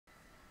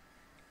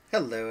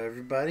Hello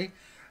everybody.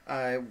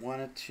 I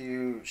wanted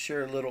to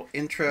share a little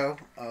intro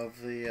of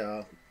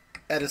the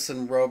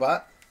Edison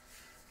robot.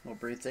 Little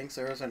breathe thing.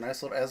 So there's a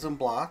nice little Edison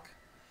block.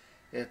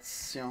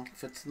 It's,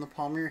 fits in the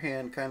palm of your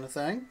hand kind of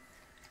thing.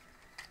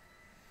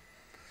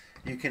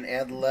 You can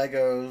add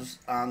Legos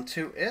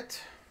onto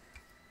it.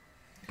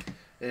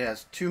 It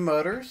has two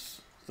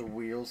motors. The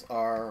wheels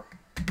are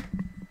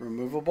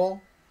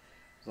removable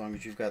as long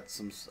as you've got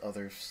some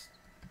other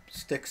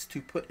sticks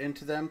to put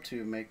into them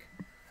to make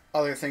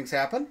other things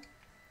happen.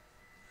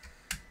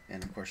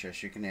 And of course,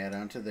 yes, you can add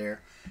onto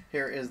there.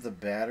 Here is the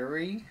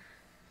battery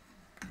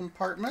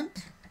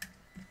compartment.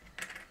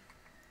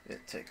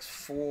 It takes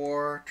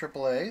 4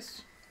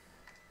 AAAs.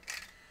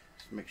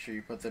 Just make sure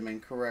you put them in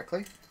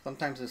correctly.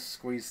 Sometimes this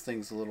squeeze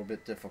thing's a little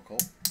bit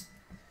difficult.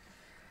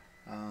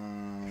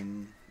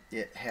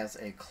 It has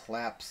a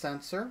clap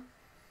sensor.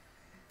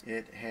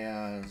 It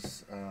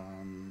has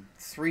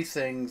 3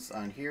 things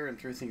on here and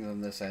 3 things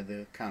on this side,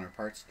 the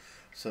counterparts.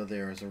 So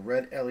there is a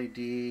red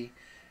LED,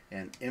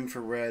 an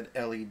infrared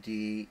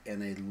LED,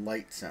 and a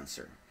light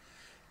sensor.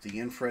 The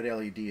infrared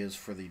LED is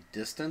for the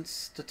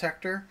distance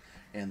detector,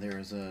 and there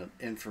is an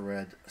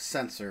infrared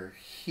sensor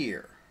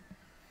here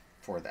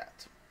for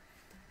that.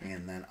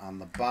 And then on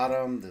the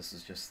bottom, this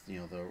is just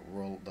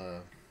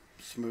the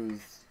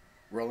smooth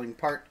rolling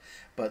part,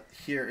 but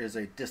here is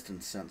a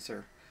distance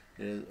sensor,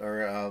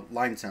 or a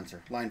line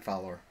sensor, line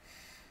follower,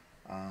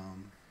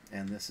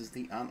 and this is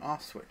the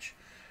on-off switch,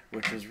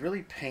 which is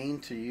really pain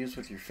to use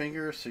with your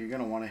fingers, so you're going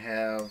to want to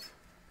have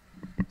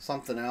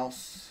something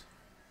else,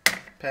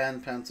 pen,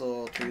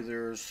 pencil,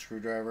 tweezers,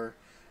 screwdriver,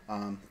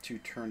 to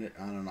turn it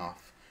on and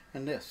off.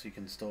 And this, you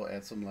can still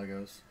add some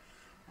Legos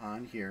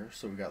on here.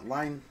 So we've got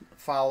line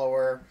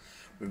follower,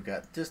 we've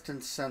got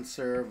distance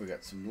sensor, we've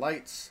got some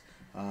lights,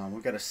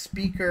 we've got a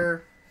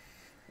speaker,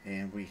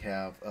 and we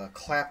have a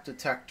clap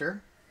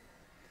detector.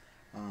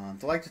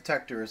 The light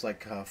detector is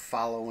like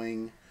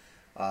following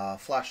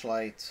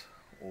flashlight,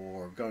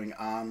 or going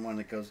on when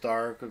it goes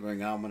dark, or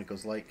going on when it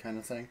goes light kind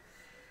of thing.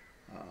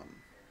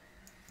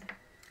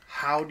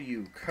 How do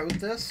you code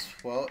this?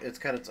 Well, it's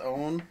got its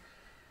own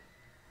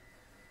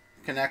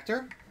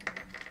connector,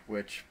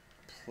 which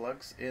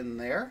plugs in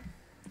there.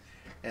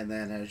 And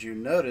then as you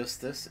notice,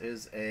 this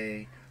is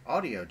a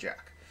audio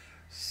jack.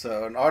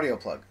 So an audio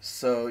plug.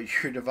 So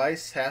your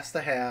device has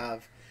to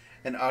have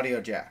an audio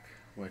jack,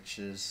 which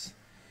is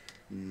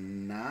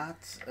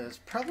not as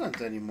prevalent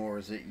anymore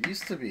as it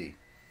used to be.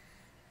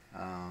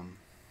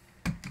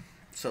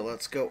 So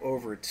let's go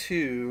over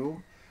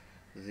to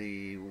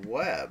the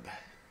web.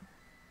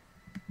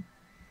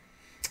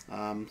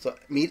 So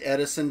meet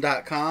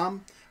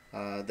EdisonIntro.com.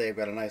 They've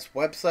got a nice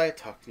website.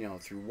 Talk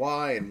through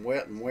why and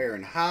what and where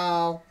and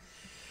how.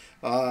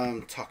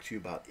 Talk to you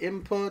about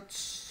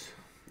inputs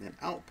and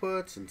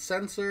outputs and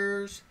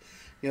sensors.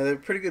 They're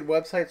pretty good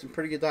websites and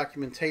pretty good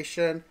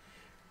documentation.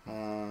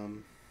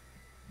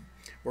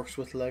 Works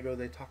with Lego,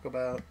 they talk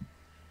about.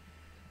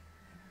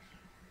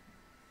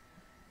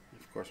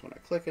 Of course, when I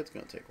click it, it's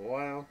going to take a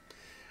while.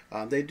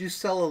 They do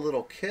sell a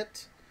little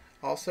kit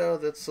also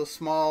that's a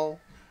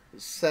small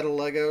set of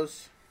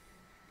Legos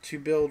to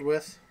build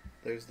with.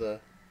 There's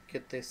the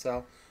kit they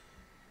sell,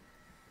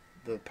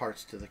 the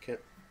parts to the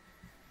kit.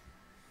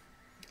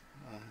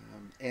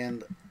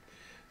 And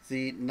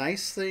the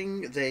nice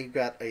thing, they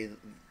got a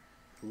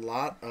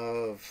lot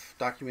of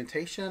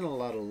documentation, a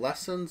lot of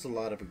lessons, a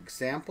lot of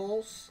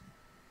examples.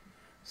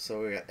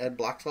 So we got Ed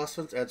Blocks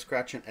lessons, Ed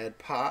Scratch, and Ed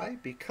Pie,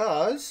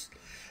 because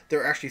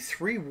there are actually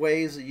 3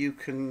 ways that you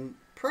can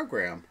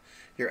program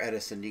your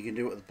Edison. You can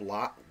do it with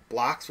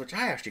blocks, which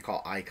I actually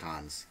call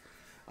icons,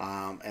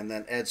 and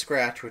then Ed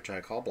Scratch, which I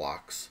call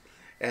blocks,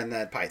 and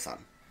then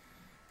Python.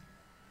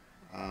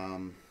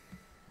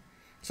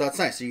 So that's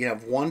nice. So you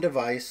have one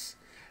device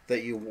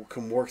that you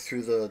can work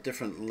through the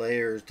different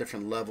layers,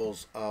 different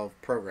levels of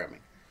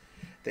programming.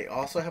 They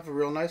also have a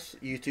real nice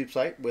YouTube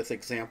site with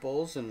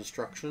examples and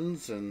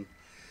instructions and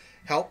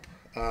help.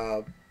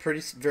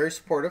 Very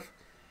supportive.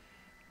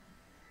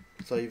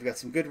 So you've got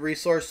some good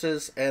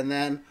resources, and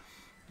then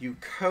you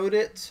code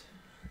it.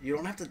 You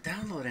don't have to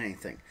download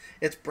anything.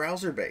 It's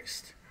browser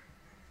based.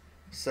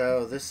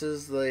 So this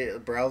is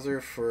the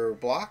browser for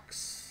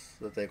blocks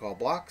that they call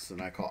blocks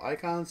and I call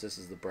icons. This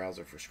is the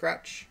browser for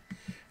Scratch,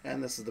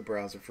 and this is the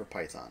browser for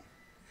Python.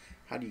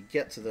 How do you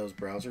get to those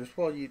browsers?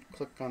 Well, you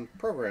click on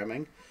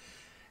programming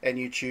and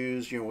you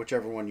choose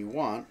whichever one you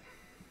want.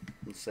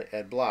 Let's say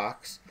Ed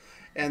Blocks,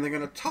 and they're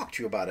going to talk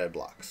to you about Ed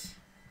Blocks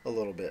a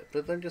little bit,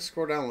 but then just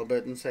scroll down a little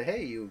bit and say,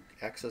 hey, you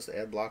access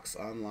Ed Blocks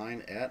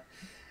online at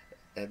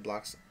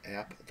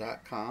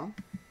edblocksapp.com.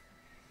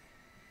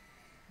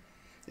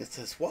 It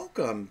says,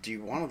 welcome, do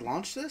you want to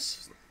launch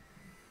this?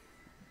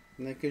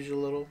 And that gives you a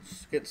little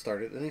get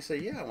started, and they say,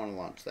 yeah, I want to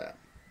launch that.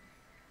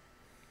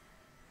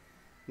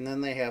 And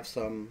then they have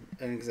an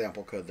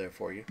example code there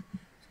for you.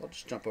 So I'll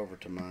just jump over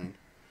to mine.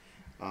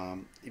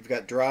 You've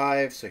got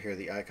drive, so here are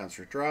the icons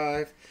for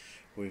drive.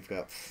 We've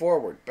got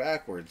forward,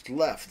 backwards,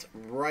 left,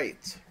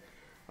 right.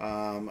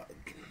 And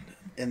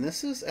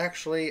this is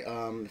actually,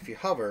 if you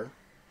hover,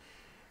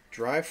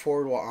 Drive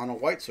forward while on a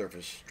white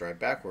surface. Drive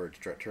backwards.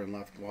 Turn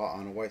left while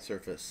on a white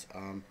surface.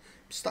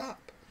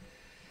 Stop.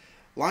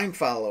 Line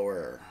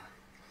follower.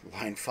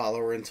 Line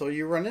follower until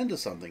you run into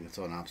something.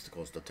 So an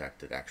obstacle is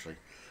detected, actually.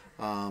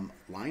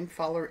 Line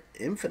follower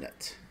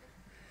infinite.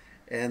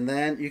 And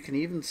then you can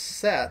even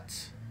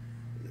set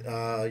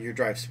your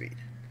drive speed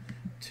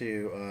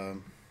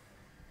to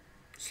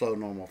slow,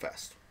 normal,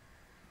 fast.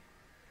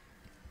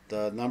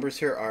 The numbers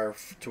here are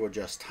to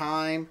adjust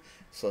time.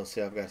 So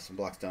see, I've got some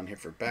blocks down here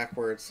for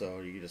backwards, so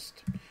you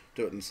just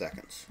do it in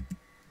seconds.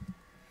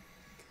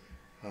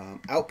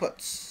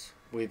 Outputs.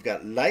 We've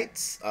got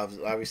lights,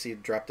 obviously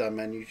drop-down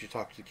menus you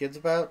talk to the kids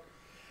about.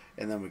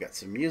 And then we got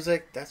some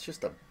music. That's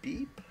just a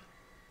beep.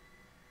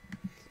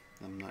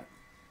 I'm not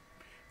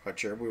quite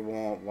sure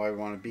why we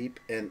want to beep.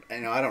 And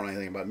I don't know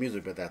anything about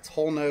music, but that's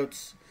whole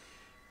notes,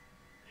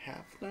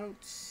 half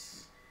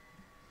notes,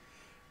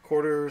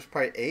 quarters,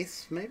 probably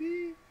eighths,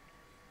 maybe?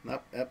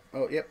 Nope, yep,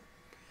 oh, yep.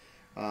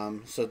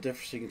 So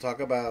you can talk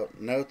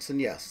about notes,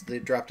 and yes, the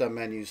drop-down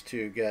menus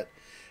to get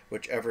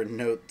whichever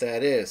note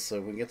that is. So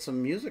we can get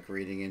some music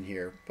reading in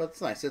here. But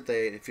it's nice that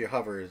if you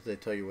hover, they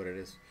tell you what it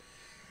is.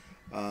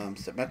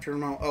 Set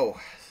metronome. Oh,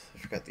 I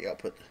forgot the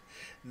output.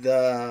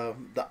 The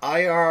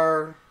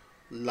IR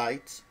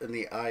light and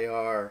the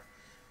IR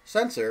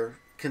sensor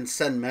can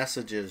send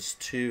messages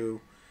to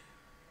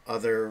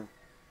other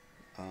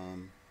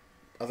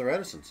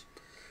Edisons.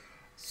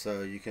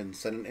 So you can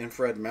send an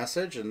infrared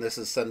message, and this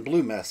is send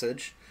blue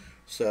message.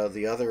 So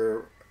the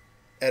other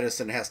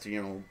Edison has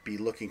to, be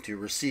looking to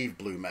receive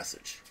blue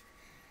message.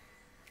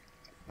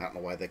 I don't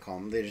know why they call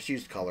them. They just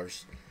used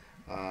colors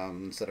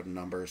instead of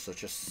numbers. So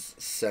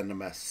just send a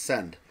message.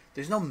 Send.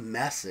 There's no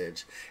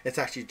message. It's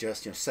actually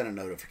just send a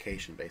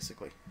notification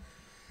basically.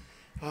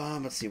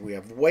 Let's see. We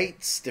have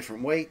weights,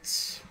 different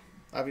weights.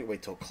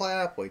 Wait till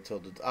clap. Wait till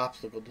the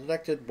obstacle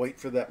detected. Wait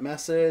for that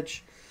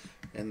message.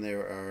 And there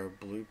are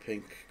blue,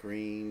 pink,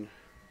 green.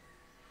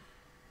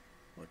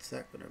 What's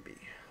that going to be?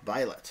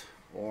 Violet,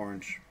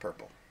 orange,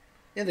 purple,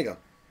 indigo.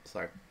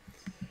 Sorry.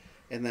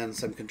 And then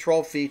some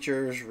control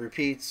features,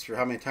 repeats, for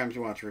how many times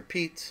you want to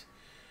repeat.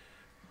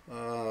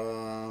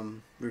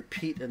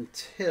 Repeat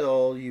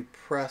until you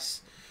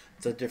press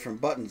the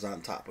different buttons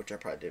on top, which I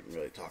probably didn't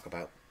really talk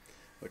about,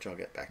 which I'll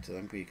get back to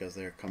them because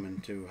they're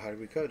coming to how do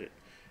we code it.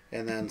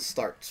 And then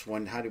starts.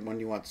 When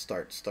you want to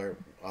start. Start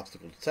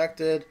obstacle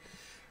detected.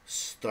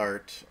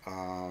 Start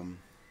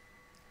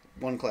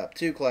one clap,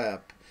 two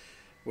clap,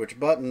 which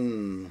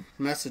button,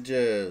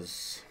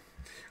 messages.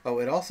 Oh,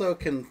 it also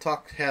can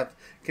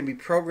be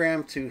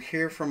programmed to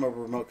hear from a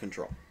remote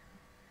control.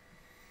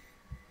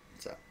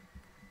 So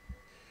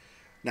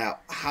now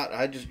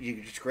you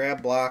can just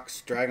grab blocks,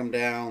 drag them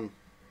down,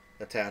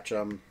 attach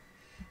them,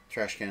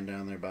 trash can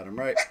down there bottom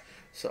right.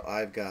 So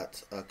I've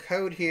got a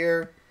code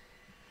here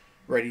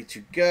ready to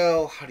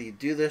go. How do you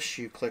do this?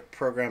 You click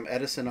Program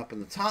Edison up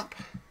in the top.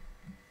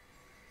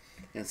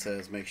 It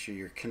says make sure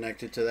you're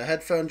connected to the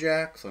headphone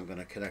jack. So I'm going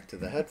to connect to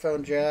the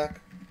headphone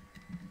jack.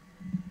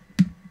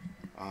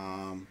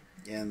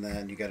 And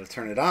then you got to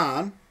turn it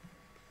on.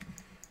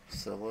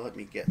 So let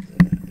me get.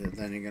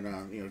 Then you're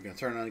gonna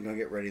turn it on. You're gonna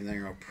get ready, and then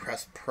you're gonna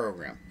press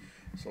program.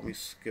 So let me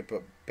skip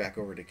up back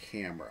over to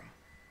camera.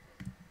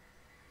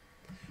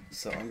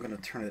 So I'm gonna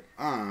turn it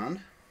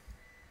on.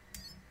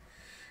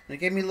 And it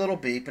gave me a little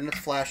beep, and it's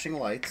flashing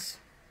lights.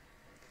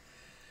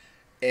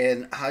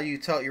 And how you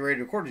tell it you're ready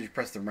to record is you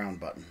press the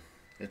round button.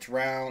 It's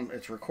round,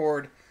 it's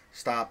record,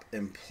 stop,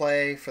 and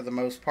play for the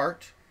most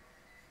part.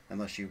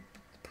 Unless you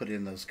put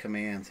in those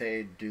commands,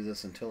 hey, do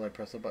this until I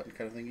press a button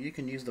kind of thing. You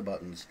can use the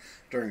buttons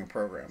during a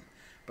program.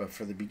 But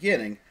for the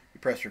beginning,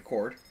 you press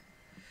record.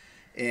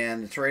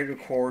 And it's ready to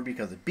record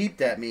because it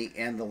beeped at me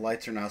and the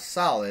lights are now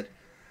solid.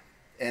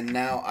 And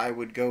now I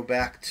would go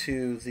back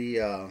to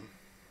the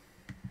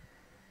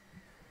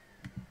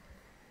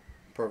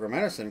Program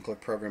Edison, click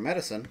Program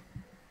Edison.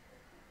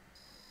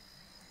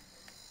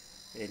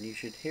 And you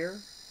should hear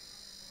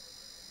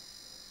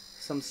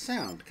some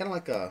sound, kind of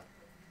like a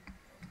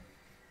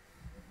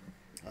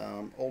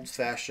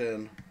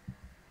old-fashioned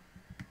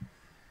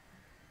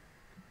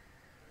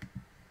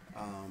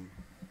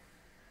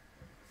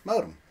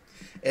modem.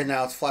 And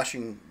now it's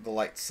flashing the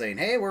lights saying,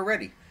 hey, we're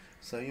ready.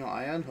 So,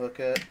 I unhook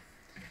it.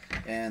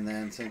 And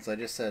then since I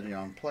just said,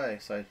 on play,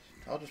 so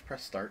I'll just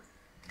press start.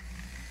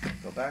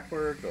 Go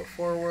backward, go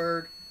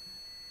forward.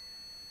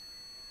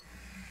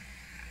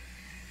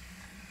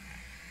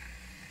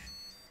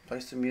 Play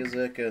some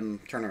music and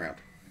turn around.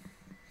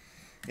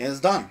 And it's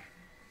done.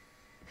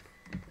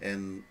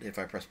 And if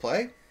I press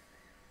play,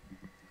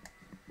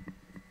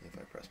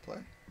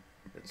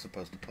 it's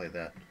supposed to play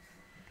that.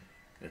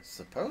 It's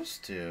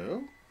supposed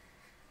to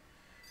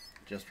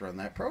just run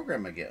that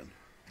program again.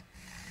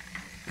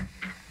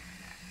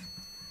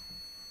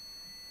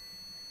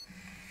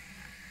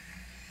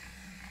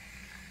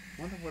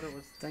 Wonder what it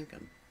was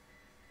thinking.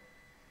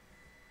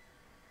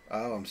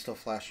 Oh, I'm still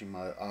flashing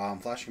my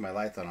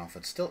lights on off.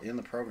 It's still in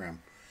the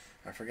program.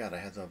 I forgot I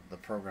had the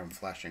program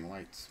flashing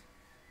lights.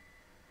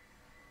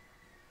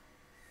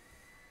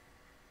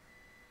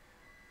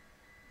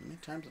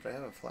 many times did I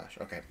have a flash?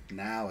 Okay,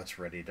 now it's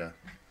ready to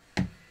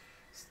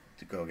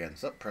go again.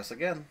 So press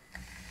again.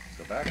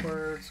 Go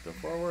backwards, go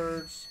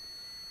forwards,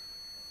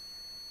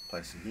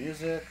 play some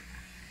music,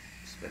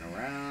 spin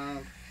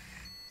around,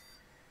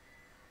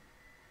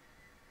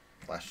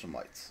 flash some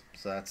lights.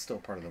 So that's still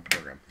part of the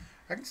program.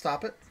 I can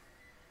stop it,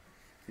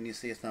 and you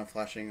see it's now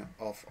flashing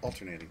off,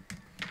 alternating.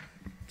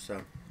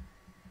 So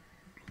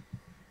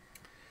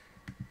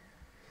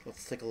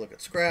let's take a look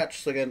at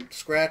Scratch. So again,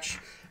 Scratch,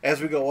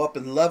 as we go up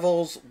in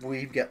levels,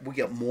 we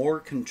get more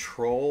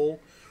control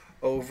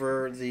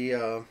over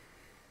the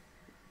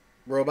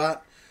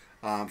robot.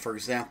 For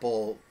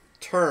example,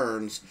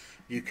 turns,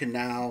 you can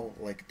now,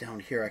 like down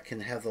here, I can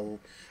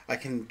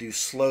do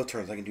slow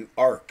turns. I can do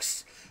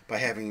arcs by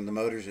having the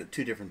motors at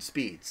 2 different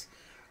speeds.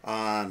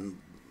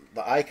 On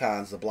the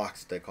icons, the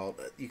blocks that they call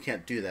it, you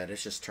can't do that.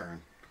 It's just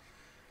turn.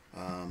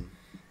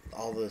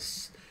 All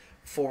this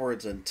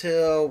forwards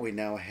until we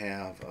now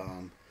have,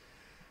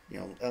 you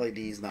know,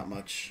 LEDs, not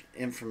much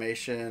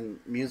information,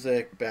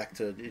 music, back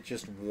to it's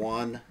just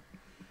one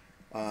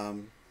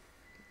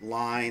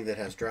line that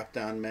has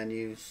drop-down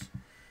menus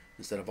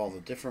instead of all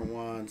the different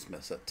ones.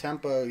 Set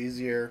tempo,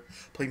 easier.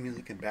 Play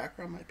music in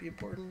background might be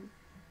important.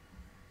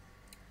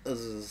 This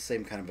is the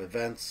same kind of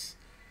events.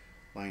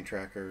 Line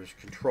trackers,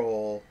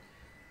 control.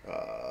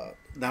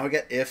 Now we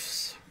get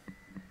ifs,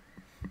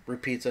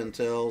 repeats,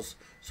 untils.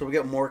 So we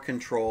get more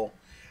control.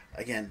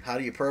 Again, how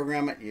do you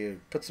program it?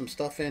 You put some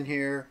stuff in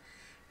here.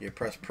 You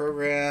press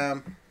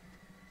program.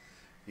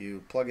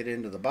 You plug it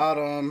into the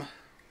bottom.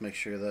 Make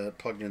sure that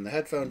plugged in the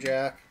headphone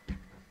jack.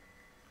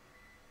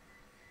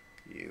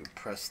 You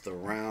press the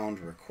round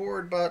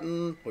record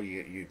button. Well,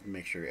 you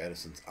make sure your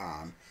Edison's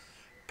on.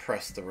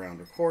 Press the round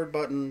record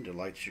button. The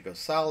light should go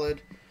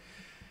solid.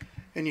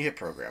 And you hit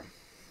program.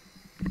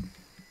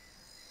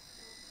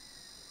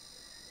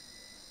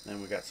 And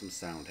we got some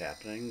sound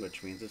happening,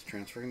 which means it's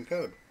transferring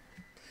code.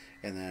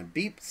 And then it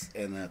beeps,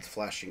 and then it's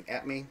flashing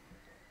at me.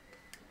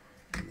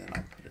 And then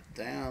I'll put it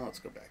down. Let's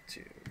go back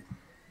to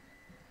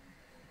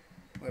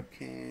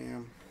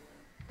webcam.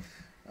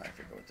 I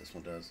forget what this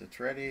one does. It's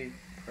ready.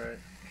 Press.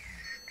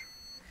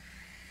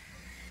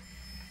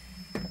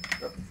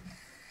 Oh.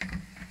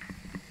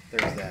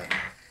 There's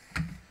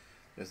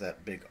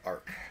that big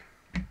arc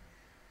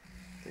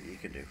that you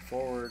can do.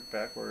 Forward,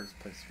 backwards,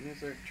 play some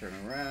music, turn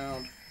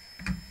around.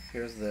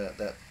 Here's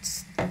that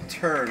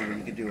turn where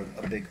you can do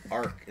a big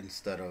arc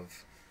instead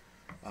of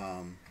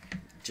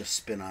just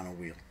spin on a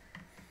wheel.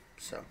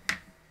 So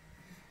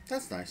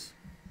that's nice.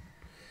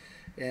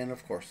 And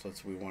of course,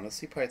 we want to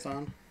see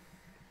Python.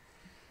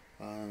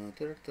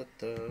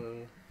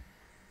 So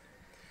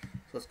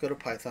let's go to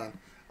Python.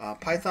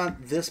 Python,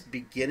 this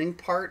beginning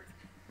part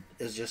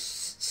is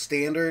just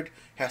standard,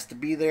 has to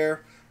be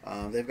there.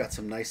 They've got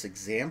some nice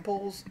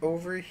examples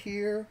over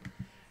here.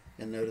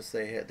 And notice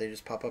they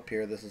just pop up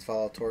here. This is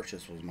follow torch.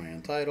 This was my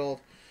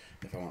untitled.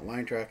 If I want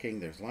line tracking,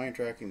 there's line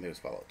tracking. There's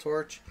follow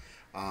torch.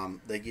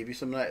 They give you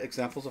some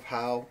examples of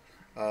how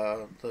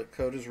the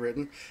code is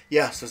written.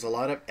 Yes, there's a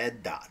lot of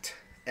ed dot.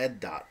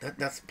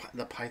 That's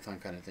the Python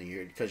kind of thing,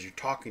 because you're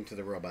talking to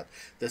the robot.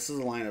 This is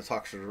a line that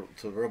talks to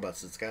the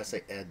robots. It's got to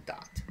say ed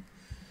dot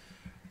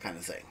kind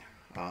of thing.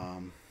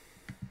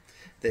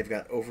 They've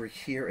got over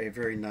here a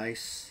very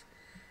nice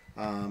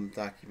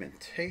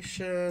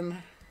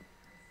documentation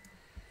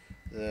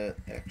that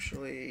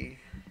actually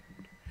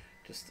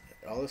just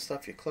all this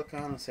stuff you click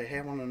on and say, hey,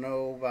 I want to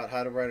know about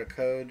how to write a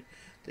code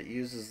that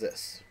uses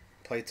this.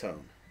 Play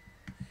tone.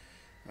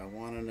 I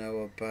want to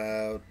know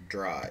about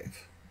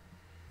drive.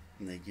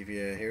 And they give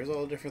you, here's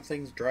all the different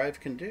things drive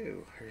can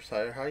do. Here's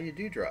how you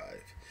do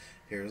drive.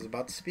 Here's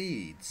about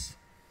speeds.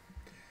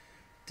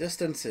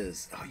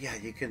 Distances. Oh yeah,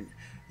 you can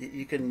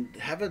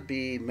have it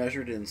be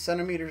measured in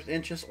centimeters,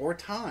 inches, or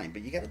time,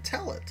 but you got to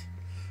tell it.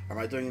 Am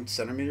I doing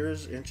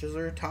centimeters, inches,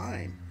 or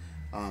time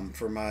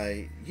for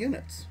my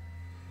units?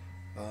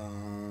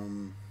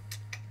 And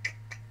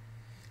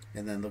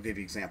then they'll give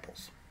you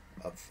examples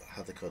of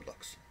how the code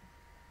looks.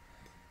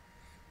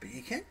 But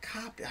you can't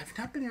copy. I've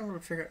not been able to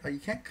figure out. You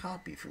can't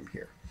copy from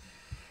here.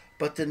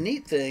 But the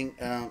neat thing,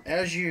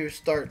 as you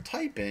start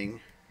typing,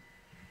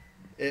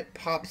 it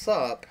pops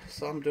up.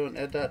 So I'm doing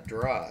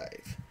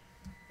ed.drive.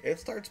 It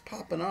starts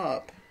popping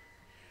up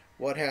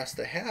what has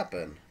to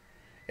happen.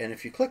 And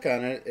if you click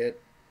on it,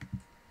 it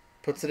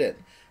puts it in.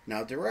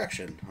 Now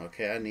direction.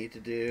 Okay, I need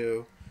to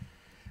do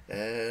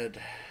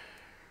ed.forward.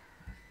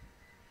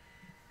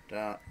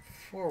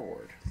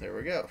 There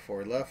we go.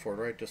 Forward left,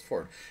 forward right, just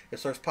forward. It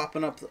starts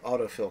popping up the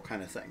autofill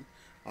kind of thing.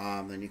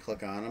 Then you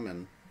click on them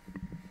and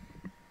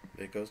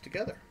it goes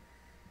together.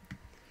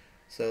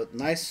 So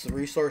nice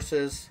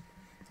resources.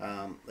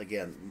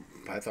 Again,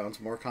 Python's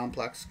more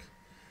complex,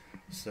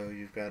 so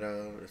you've got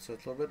it's a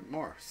little bit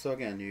more. So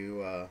again,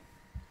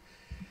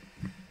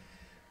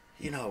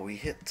 you know, we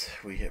hit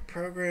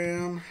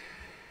program.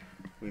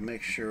 We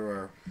make sure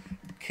our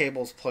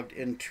cable's plugged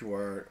into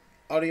our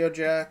audio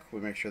jack. We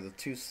make sure the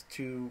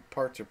two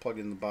parts are plugged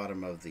in the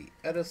bottom of the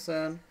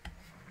Edison.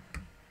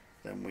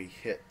 Then we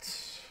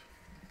hit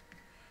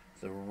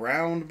the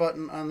round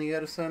button on the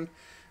Edison.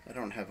 I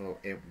don't have a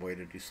way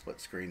to do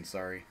split screen,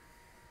 sorry.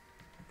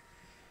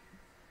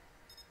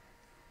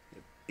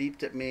 It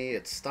beeped at me,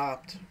 it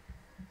stopped.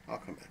 I'll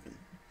come back in.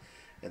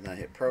 And then I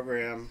hit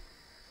program.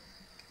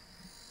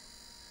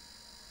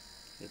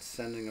 It's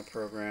sending a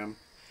program.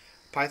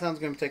 Python's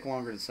going to take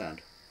longer to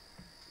send.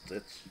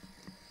 It's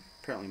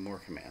apparently more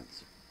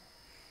commands.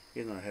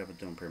 Even though I have it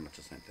doing pretty much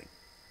the same thing.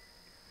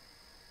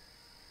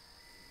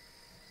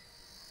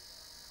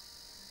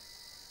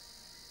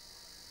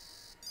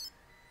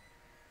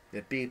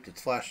 It beeped,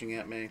 it's flashing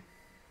at me.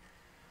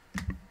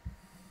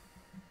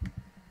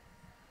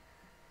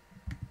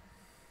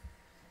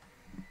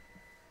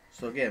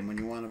 So again, when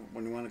you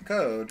want to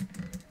code,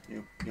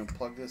 you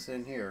plug this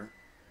in here.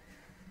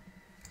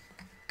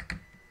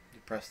 You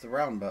press the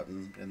round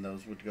button, and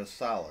those would go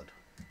solid,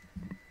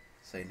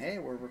 saying, "Hey,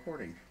 we're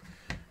recording."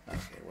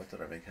 Okay, what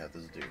did I have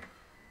this do?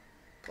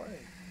 Play.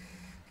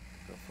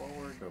 Go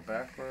forward, go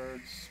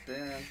backwards,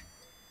 spin,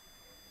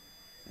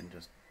 and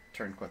just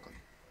turn quickly.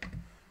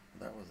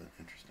 That was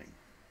interesting.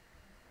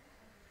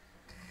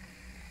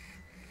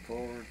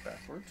 Forward,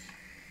 backwards.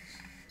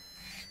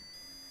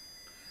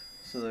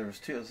 So there was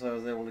two. So I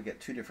was able to get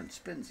two different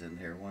spins in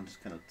here. One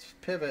just kind of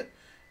pivot,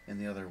 and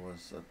the other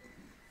was a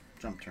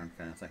jump turn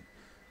kind of thing.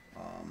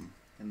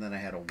 And then I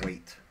had to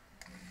wait.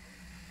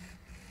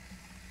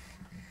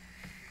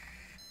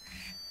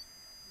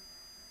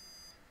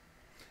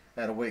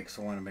 I had to wait because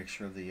I wanted to make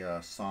sure the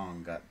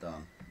song got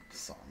done.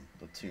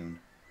 The tune.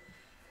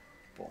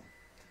 Boom.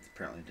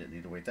 Apparently didn't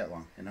need to wait that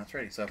long, and now it's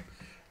ready. So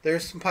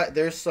there's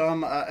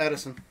some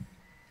Edison.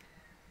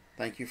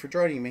 Thank you for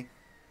joining me.